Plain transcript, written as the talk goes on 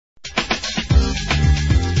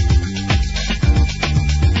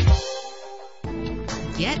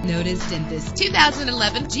noticed in this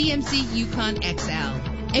 2011 GMC Yukon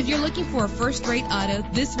XL. If you're looking for a first-rate auto,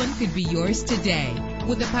 this one could be yours today.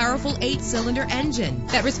 With a powerful 8-cylinder engine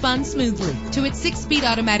that responds smoothly to its 6-speed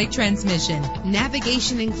automatic transmission.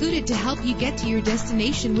 Navigation included to help you get to your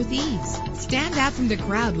destination with ease. Stand out from the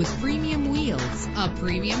crowd with premium wheels. A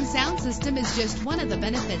premium sound system is just one of the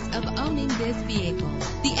benefits of owning this vehicle.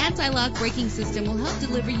 The anti-lock braking system will help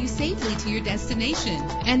deliver you safely to your destination.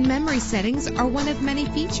 And memory settings are one of many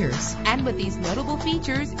features. And with these notable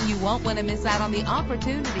features, you won't want to miss out on the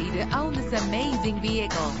opportunity to own this amazing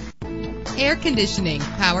vehicle. Air conditioning,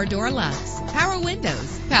 power door locks, power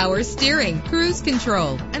windows, power steering, cruise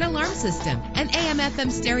control, an alarm system, an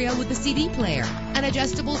AM/FM stereo with a CD player, an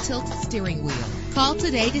adjustable tilt steering wheel. Call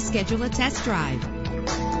today to schedule a test drive.